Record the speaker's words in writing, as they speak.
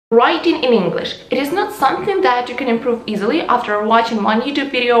Writing in English. It is not something that you can improve easily after watching one YouTube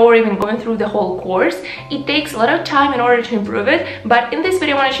video or even going through the whole course. It takes a lot of time in order to improve it, but in this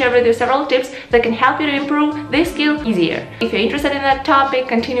video I want to share with you several tips that can help you to improve this skill easier. If you're interested in that topic,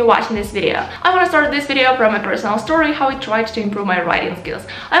 continue watching this video. I want to start this video from a personal story, how I tried to improve my writing skills.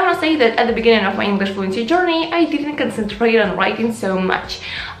 I want to say that at the beginning of my English fluency journey, I didn't concentrate on writing so much.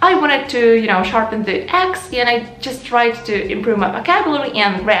 I wanted to, sharpen the X, and I just tried to improve my vocabulary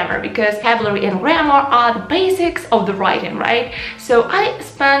and grammar, because vocabulary and grammar are the basics of the writing, right? So I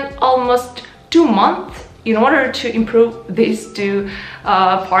spent almost 2 months in order to improve these two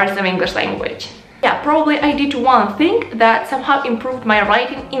parts of English language. Yeah, probably I did one thing that somehow improved my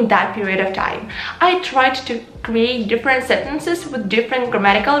writing in that period of time. I tried to create different sentences with different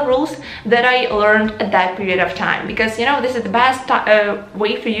grammatical rules that I learned at that period of time, because this is the best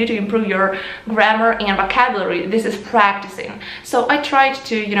way for you to improve your grammar and vocabulary. This is practicing. So I tried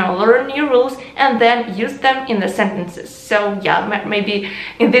to learn new rules and then use them in the sentences. So yeah, maybe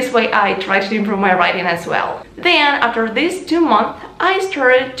in this way I tried to improve my writing as well. Then after these 2 months I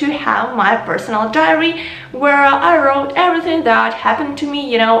started to have my personal diary where I wrote everything that happened to me.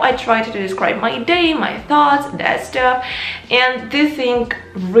 I tried to describe my day, my thoughts, that stuff, and this thing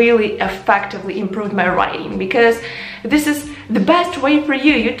really effectively improved my writing, because this is the best way for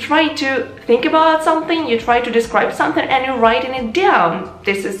you. You try to think about something, you try to describe something, and you're writing it down.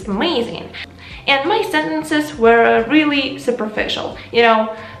 This is amazing. And my sentences were really superficial.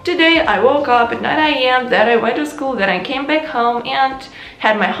 Today I woke up at 9 AM, then I went to school, then I came back home and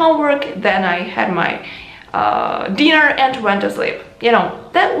had my homework, then I had my dinner and went to sleep.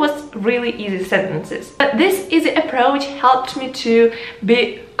 That was really easy sentences. But this easy approach helped me to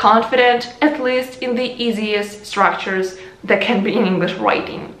be confident, at least in the easiest structures that can be in English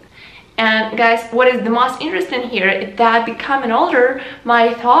writing. And guys, what is the most interesting here is that becoming older,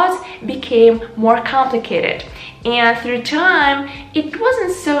 my thoughts became more complicated. And through time, it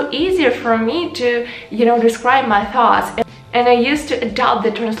wasn't so easy for me to, describe my thoughts. And I used to adopt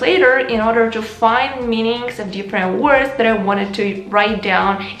the translator in order to find meanings of different words that I wanted to write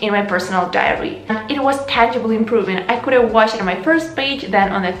down in my personal diary. And it was tangibly improving. I could have watched it on my first page,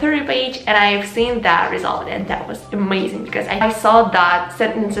 then on the third page, and I've seen that result, and that was amazing, because I saw that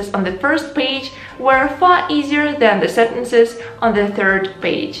sentences on the first page were far easier than the sentences on the third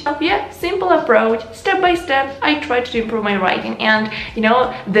page. So yeah, simple approach, step by step, I tried to improve my writing, and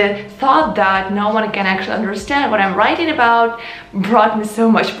the thought that no one can actually understand what I'm writing about brought me so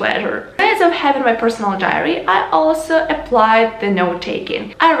much pleasure. As of having my personal diary, I also applied the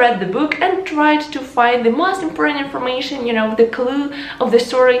note-taking. I read the book and tried to find the most important information, the clue of the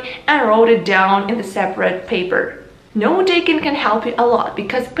story, and wrote it down in the separate paper. Note-taking can help you a lot,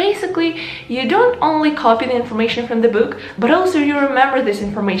 because basically you don't only copy the information from the book, but also you remember this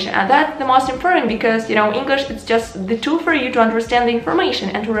information, and that's the most important, because English is just the tool for you to understand the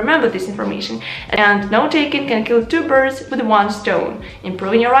information and to remember this information. And note-taking can kill 2 birds with 1 stone,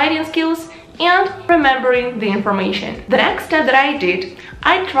 improving your writing skills and remembering the information. The next step that I did,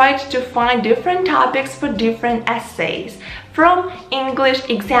 I tried to find different topics for different essays from English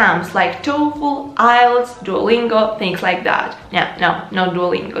exams like TOEFL, IELTS, Duolingo, things like that. No, not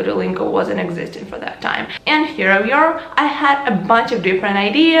Duolingo. Duolingo wasn't existing for that time. And here we are. I had a bunch of different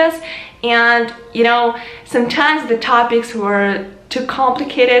ideas, and sometimes the topics were too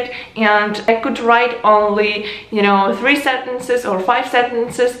complicated and I could write only 3 sentences or 5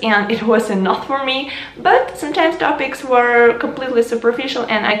 sentences, and it was enough for me. But sometimes topics were completely superficial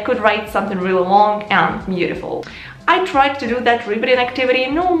and I could write something really long and beautiful. I tried to do that repeating activity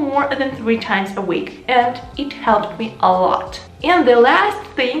no more than 3 times a week, and it helped me a lot. And the last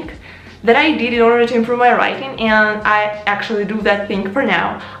thing that I did in order to improve my writing, and I actually do that thing for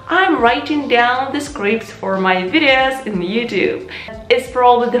now, I'm writing down the scripts for my videos in YouTube. It's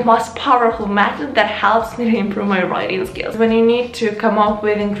probably the most powerful method that helps me to improve my writing skills. When you need to come up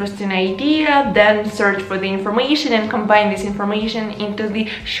with an interesting idea, then search for the information and combine this information into the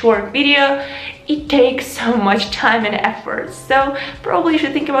short video, it takes so much time and effort. So probably you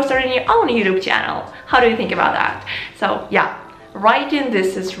should think about starting your own YouTube channel. How do you think about that? So yeah, writing,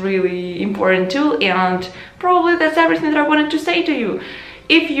 this is really important tool, and probably that's everything that I wanted to say to you.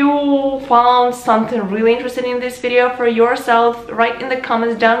 If you found something really interesting in this video for yourself, write in the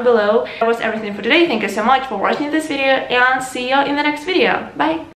comments down below. That was everything for today. Thank you so much for watching this video, and see you in the next video. Bye!